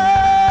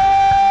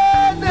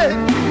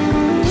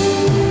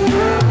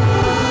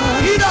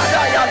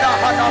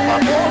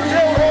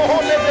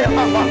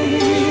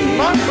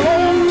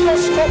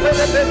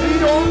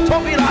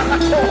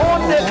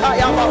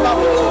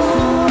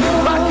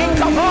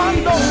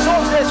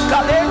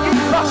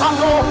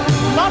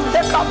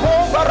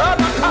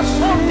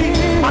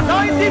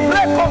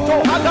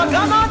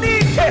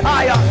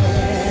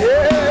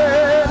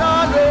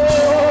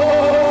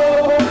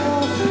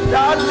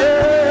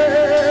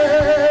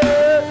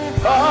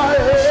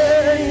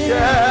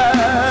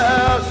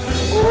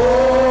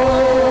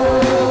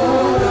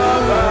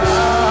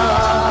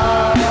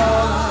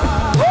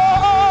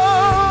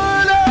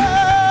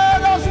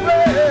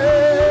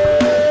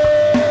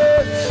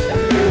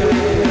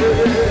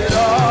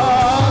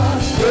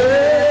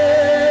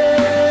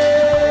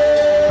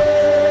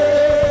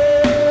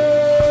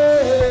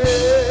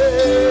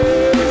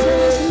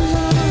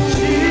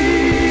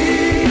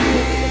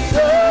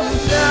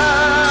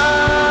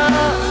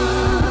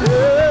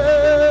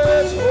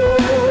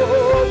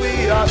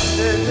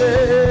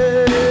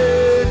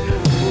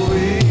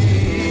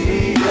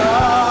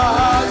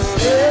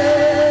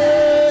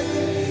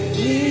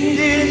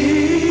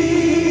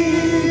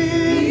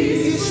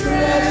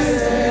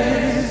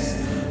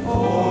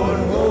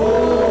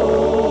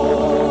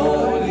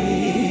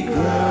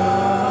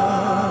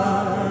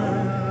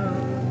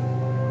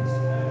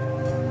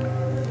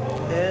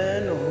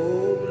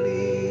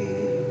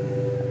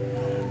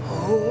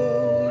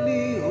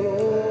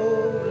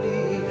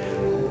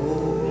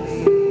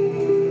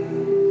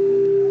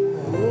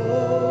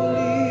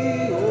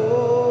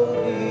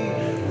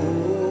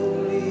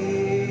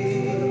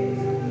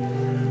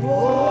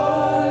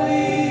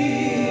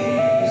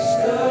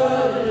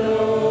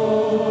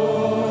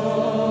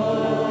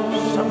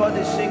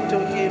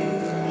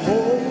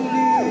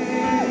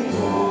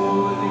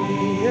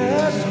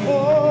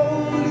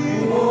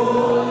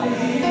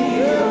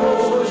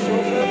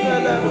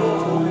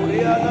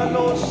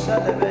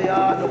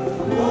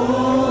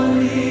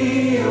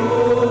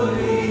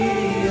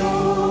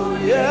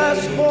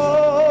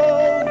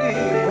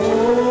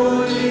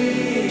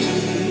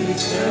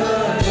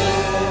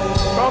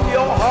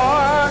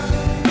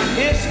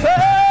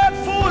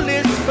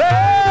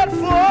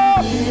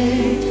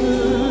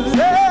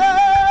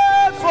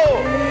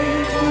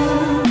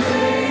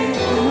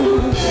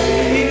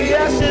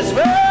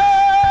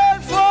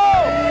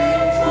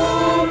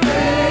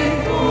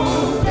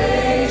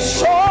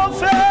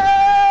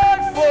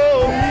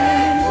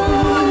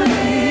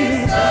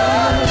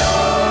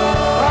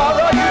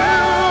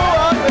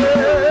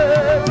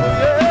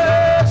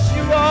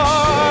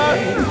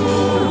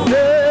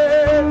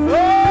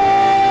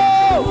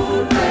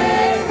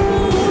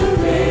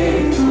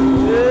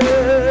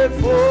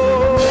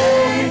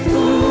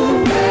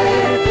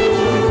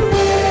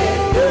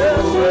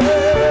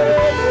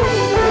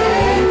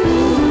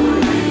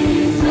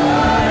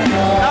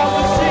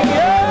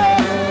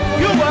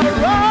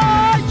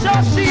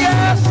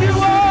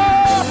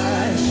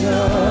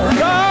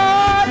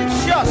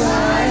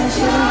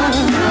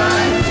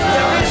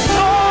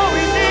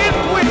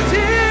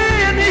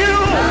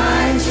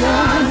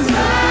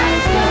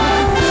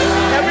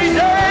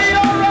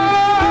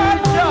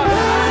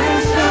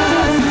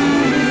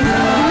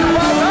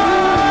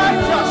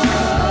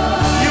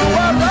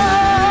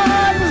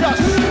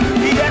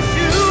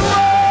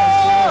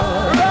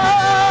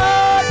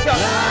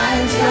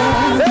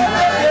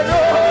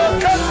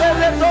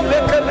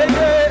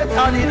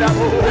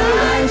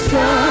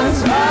 righteous,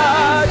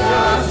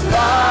 righteous,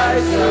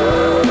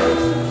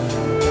 righteous,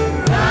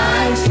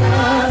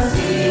 righteous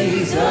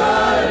is the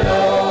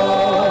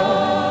Lord.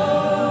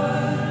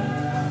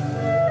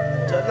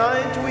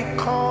 Tonight we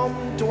come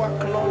to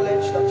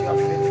acknowledge that you are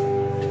faithful.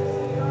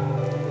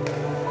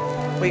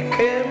 We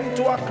came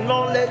to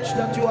acknowledge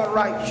that you are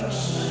righteous.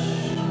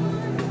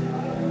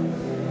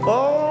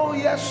 Oh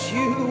yes,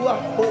 you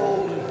are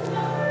holy.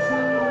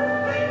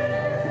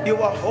 You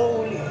are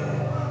holy.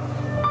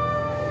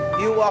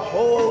 You are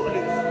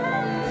holy.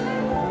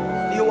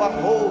 You are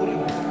holy.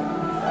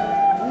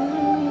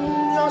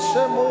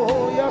 Yasemo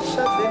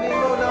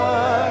yasefinona.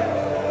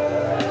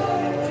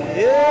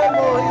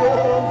 Emo yo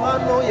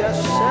mano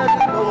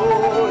yaselino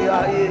ya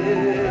ye.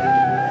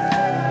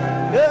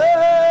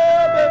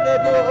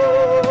 Bebebo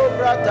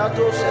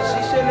bratato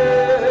sesisele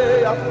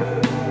ya.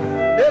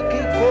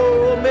 Ekiko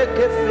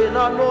meke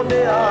fenano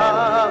me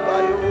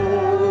abayo.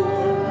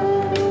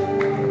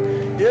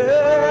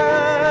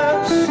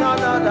 Yes,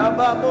 sanada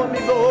babo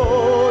mi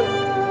boy.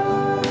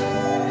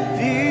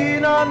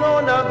 Vina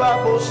nona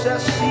babo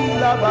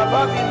sesila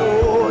baba vino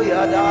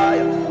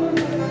yadayo.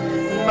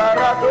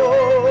 Marado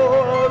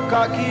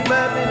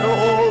kakime mino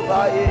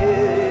vaye.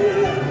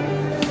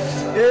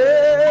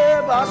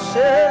 Eba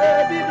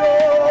sebido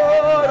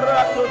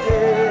rato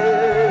de.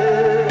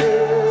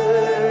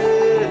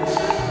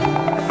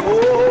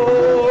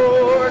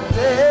 For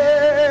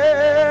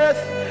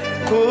death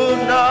could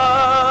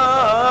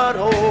not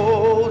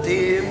hold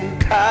him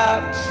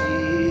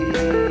captive,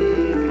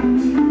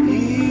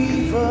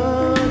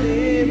 even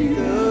in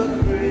the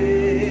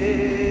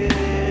grave.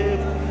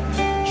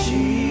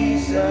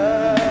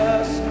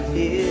 Jesus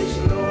is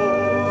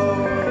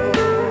Lord,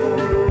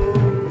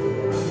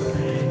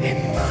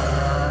 and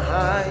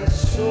my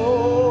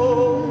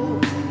soul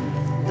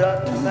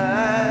doth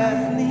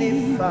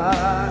magnify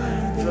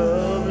the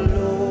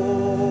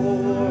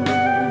Lord.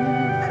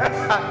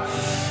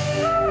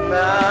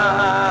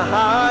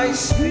 My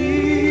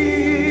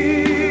spirit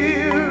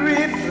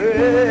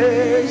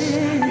praise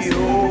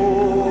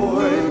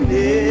your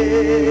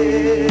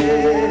name,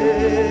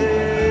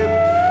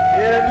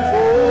 and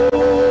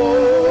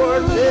for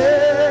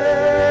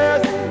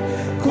death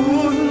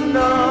could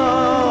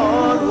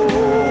not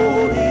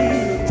hold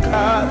him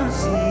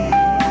captive,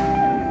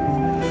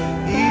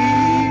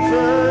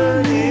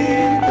 even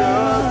in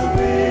the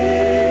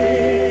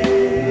grave.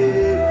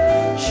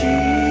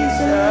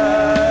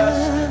 Jesus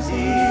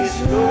is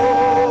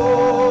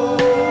Lord,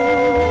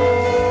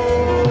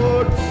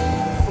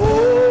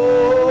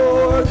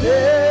 for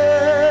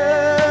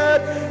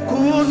death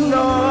could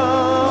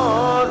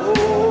not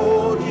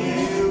hold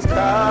him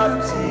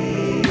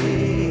captive,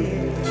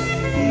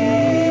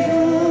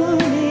 even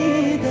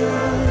in the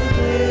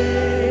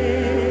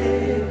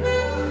grave.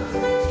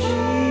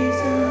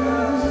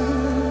 Jesus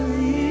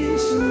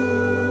is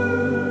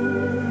Lord.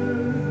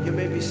 You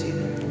may be seated.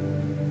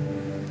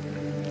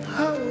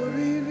 How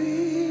worry,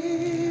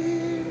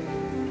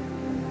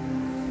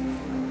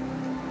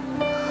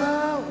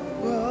 how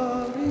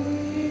worry,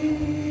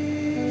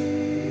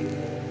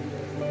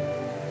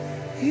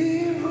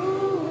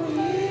 even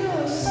you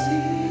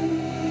see,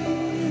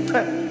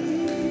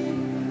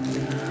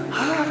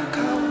 how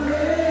can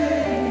we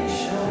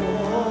show,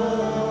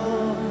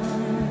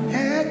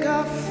 ega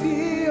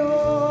feel,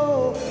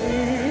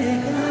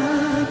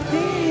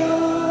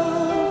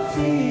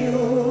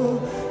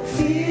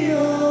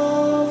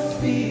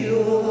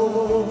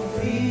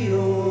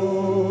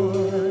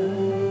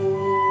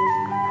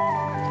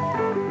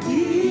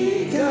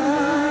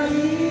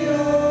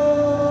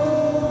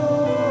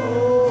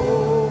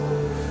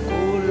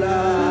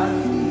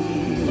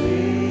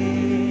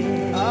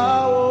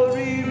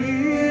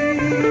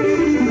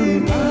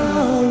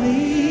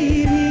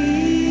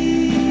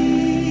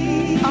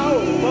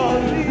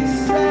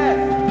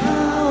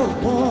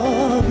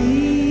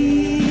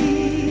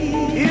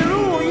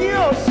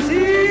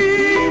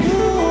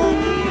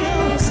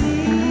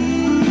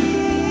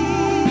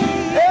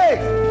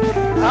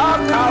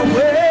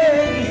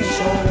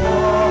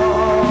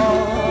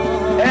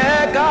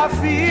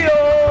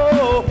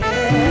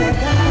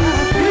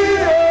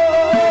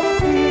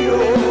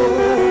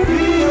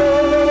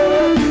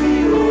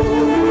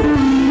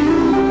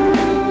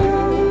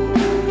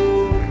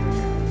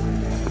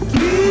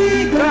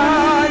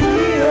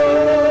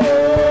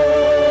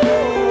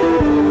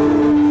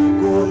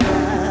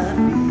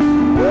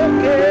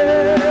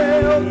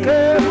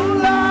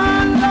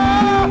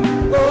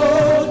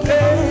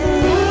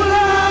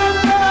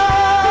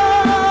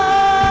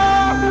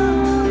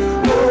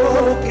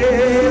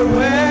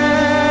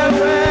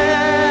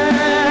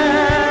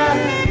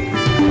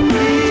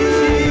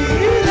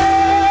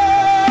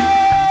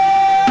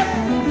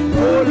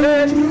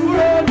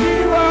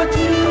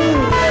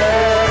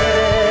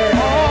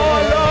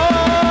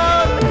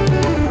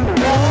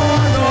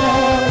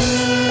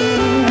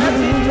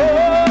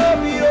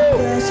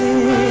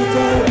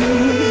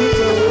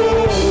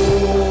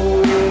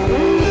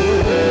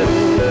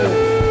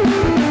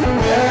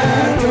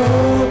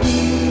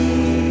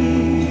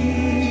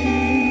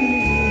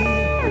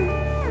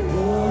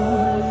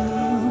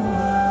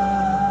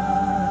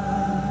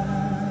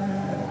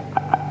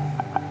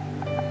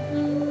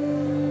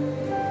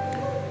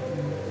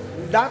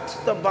 that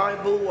the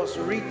Bible was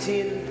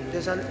written,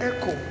 there's an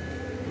echo,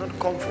 not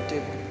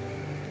comfortable.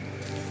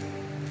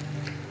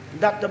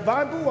 That the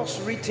Bible was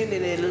written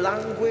in a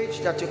language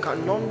that you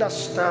can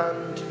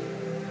understand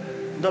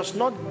does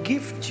not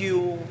gift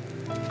you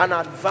an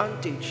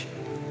advantage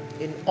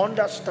in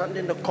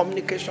understanding the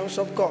communications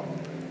of God.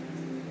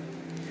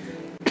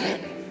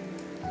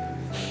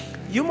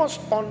 You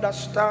must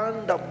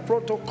understand the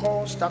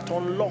protocols that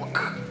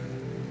unlock.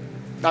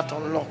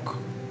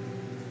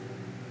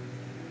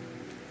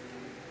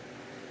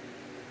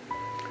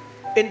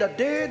 In the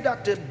day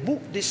that the book,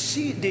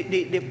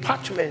 the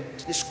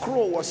parchment, the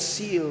scroll was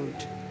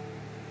sealed,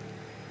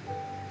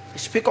 we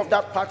speak of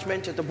that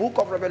parchment in the book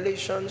of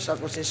Revelations that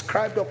was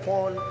inscribed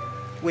upon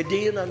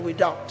within and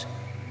without.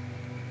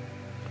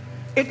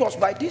 It was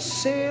by this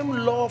same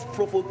law of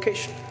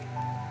provocation.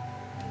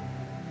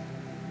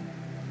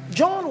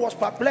 John was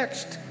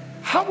perplexed.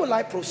 How will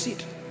I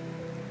proceed?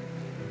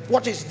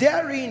 What is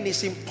therein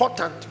is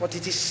important, but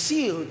it is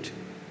sealed.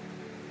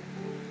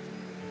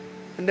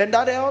 And then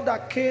that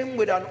elder came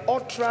with an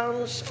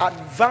utterance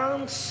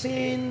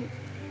advancing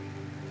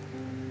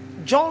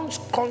John's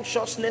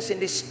consciousness in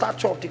the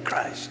stature of the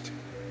Christ.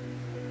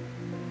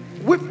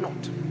 Weep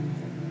not.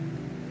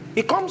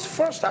 He comes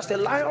first as the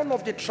Lion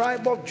of the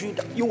tribe of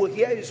Judah. You will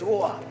hear his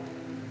roar.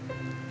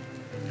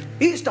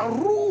 He is the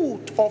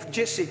root of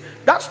Jesse.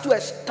 That's to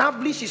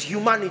establish his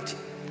humanity.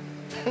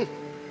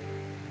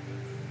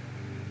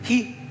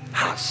 He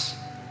has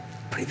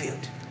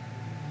prevailed.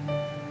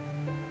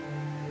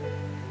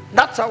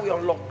 That's how we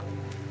unlock.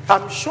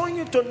 I'm showing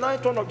you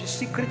tonight one of the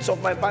secrets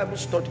of my Bible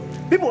study.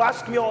 People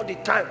ask me all the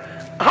time,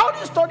 how do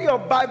you study your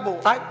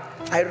Bible?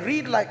 I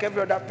read like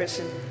every other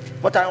person,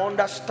 but I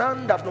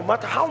understand that no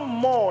matter how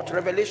much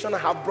revelation I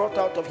have brought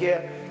out of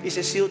here, it's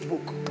a sealed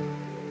book.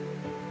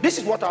 This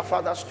is what our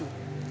fathers do.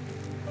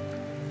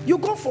 You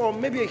go for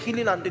maybe a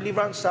healing and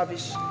deliverance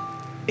service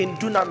in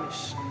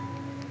Dunamis.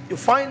 You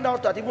find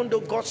out that even though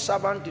God's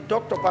servant, the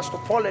doctor, Pastor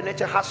Paul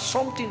Eneche, has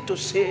something to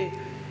say,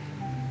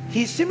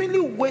 he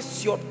seemingly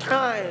wastes your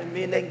time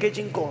in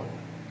engaging God.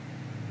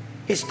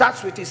 He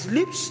starts with his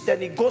lips,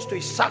 then he goes to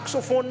his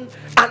saxophone,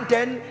 and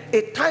then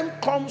a time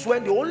comes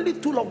when the only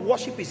tool of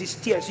worship is his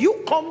tears.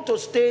 You come to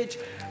stage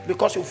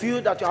because you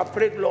feel that you have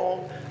prayed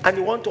long and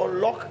you want to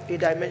unlock a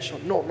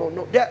dimension. No.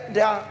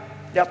 There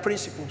are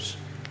principles.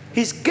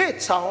 His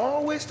gates are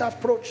always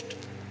approached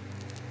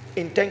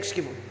in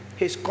thanksgiving,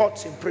 his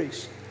courts in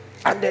praise.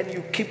 And then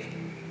you keep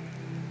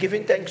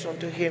giving thanks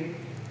unto him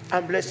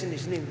and blessing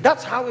his name.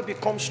 That's how we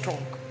become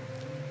strong.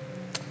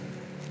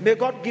 May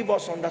God give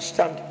us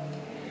understanding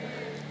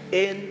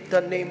in the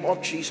name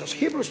of Jesus.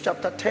 Hebrews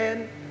chapter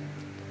 10,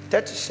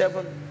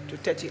 37 to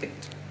 38.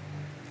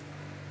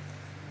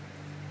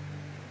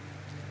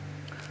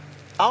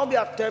 I'll be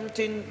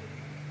attempting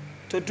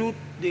to do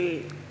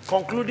the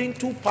concluding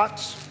two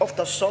parts of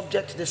the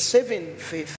subject, the saving faith.